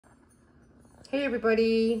Hey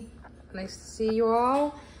everybody, nice to see you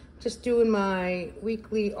all. Just doing my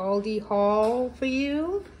weekly ALDI haul for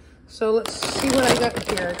you. So let's see what I got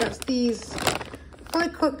here. I got these fully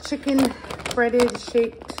cooked chicken breaded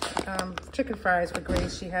shaped chicken fries for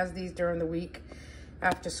Grace. She has these during the week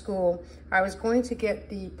after school. I was going to get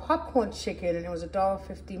the popcorn chicken and it was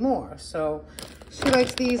 $1.50 more. So she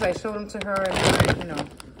likes these. I showed them to her and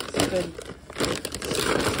it's a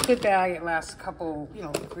good bag. It lasts a couple,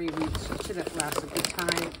 3 weeks. It should last a good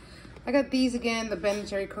time. I got these again, the Ben &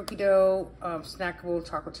 Jerry cookie dough, snackable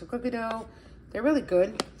chocolate chip cookie dough. They're really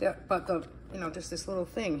good, but just this little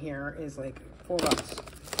thing here is like $4.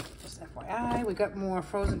 Just FYI. We got more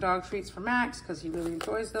frozen dog treats for Max because he really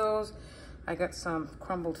enjoys those. I got some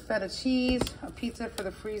crumbled feta cheese, a pizza for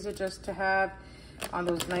the freezer just to have on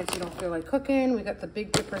those nights you don't feel like cooking. We got the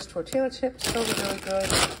Big Dippers tortilla chips. Those are really good.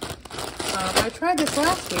 I tried this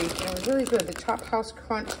last week and it was really good. The Chop House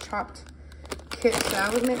Crunch chopped kit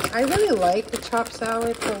salad mix. I really like the chopped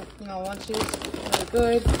salad for lunches.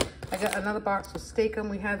 Really good. I got another box with Steakum.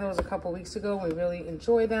 We had those a couple weeks ago. We really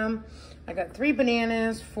enjoy them. I got 3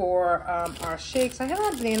 bananas for our shakes. I haven't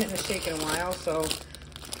had banana in a shake in a while, so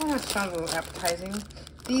that sounds a little appetizing.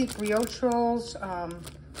 These brioche rolls are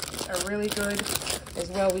really good as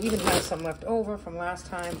well. We even have some left over from last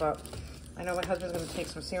time, but I know my husband's going to take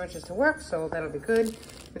some sandwiches to work, so that'll be good.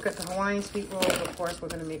 We've got the Hawaiian sweet rolls. Of course, we're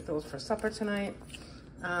going to make those for supper tonight.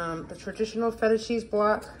 The traditional feta cheese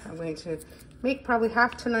block, I'm going to make probably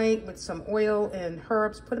half tonight with some oil and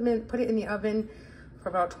herbs. Put it in the oven for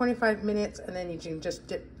about 25 minutes, and then you can just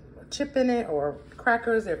dip a chip in it or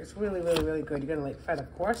crackers. It's really, really, really good. You're going to like feta,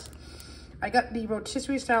 of course. I got the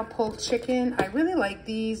rotisserie style pulled chicken. I really like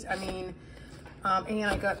these. And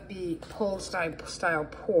I got the pulled style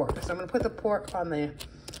pork. So I'm going to put the pork on the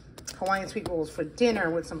Hawaiian sweet rolls for dinner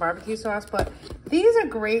with some barbecue sauce. But these are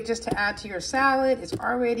great just to add to your salad. It's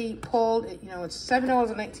already pulled. It's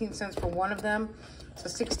 $7.19 for one of them. It's a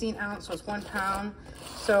 16 ounce, so it's 1 pound.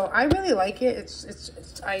 So I really like it.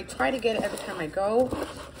 I try to get it every time I go,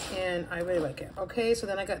 and I really like it. Okay, so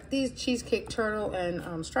then I got these cheesecake turtle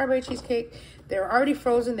and strawberry cheesecake. They're already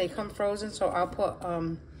frozen. They come frozen, so I'll put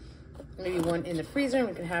maybe one in the freezer, and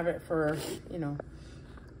we can have it for,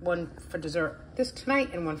 one for dessert tonight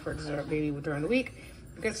and one for dessert maybe during the week.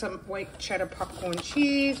 We got some white cheddar popcorn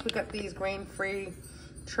cheese. We got these grain-free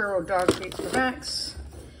churro dog treats for Max.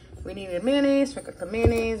 We needed mayonnaise, so I got the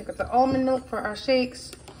mayonnaise. We got the almond milk for our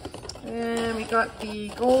shakes. And we got the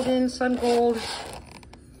golden sun gold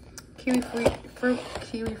kiwi fruit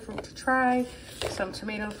to try. Some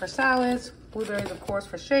tomatoes for salads. Blueberries, of course,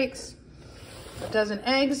 for shakes. A dozen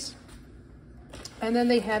eggs. And then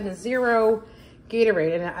they had the zero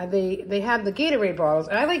Gatorade, and they have the Gatorade bottles.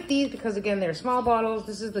 And I like these because, again, they're small bottles.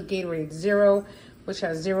 This is the Gatorade Zero, which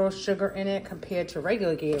has 0 sugar in it compared to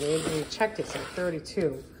regular Gatorade. And we checked it's like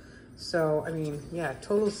 32. So,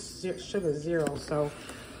 total sugar 0. So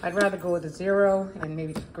I'd rather go with the 0, and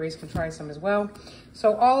maybe Grace can try some as well.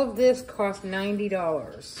 So all of this cost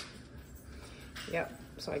 $90. Yep,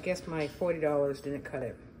 so I guess my $40 didn't cut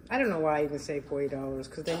it. I don't know why I even say $40,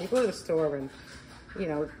 because then you go to the store and,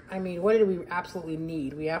 what did we absolutely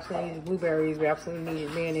need? We absolutely needed blueberries. We absolutely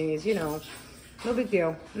needed mayonnaise, No big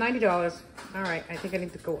deal. $90. All right, I think I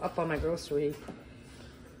need to go up on my grocery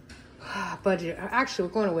budget. Actually,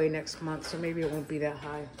 we're going away next month, so maybe it won't be that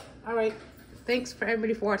high. All right, thanks for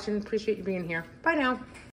everybody for watching. Appreciate you being here. Bye now.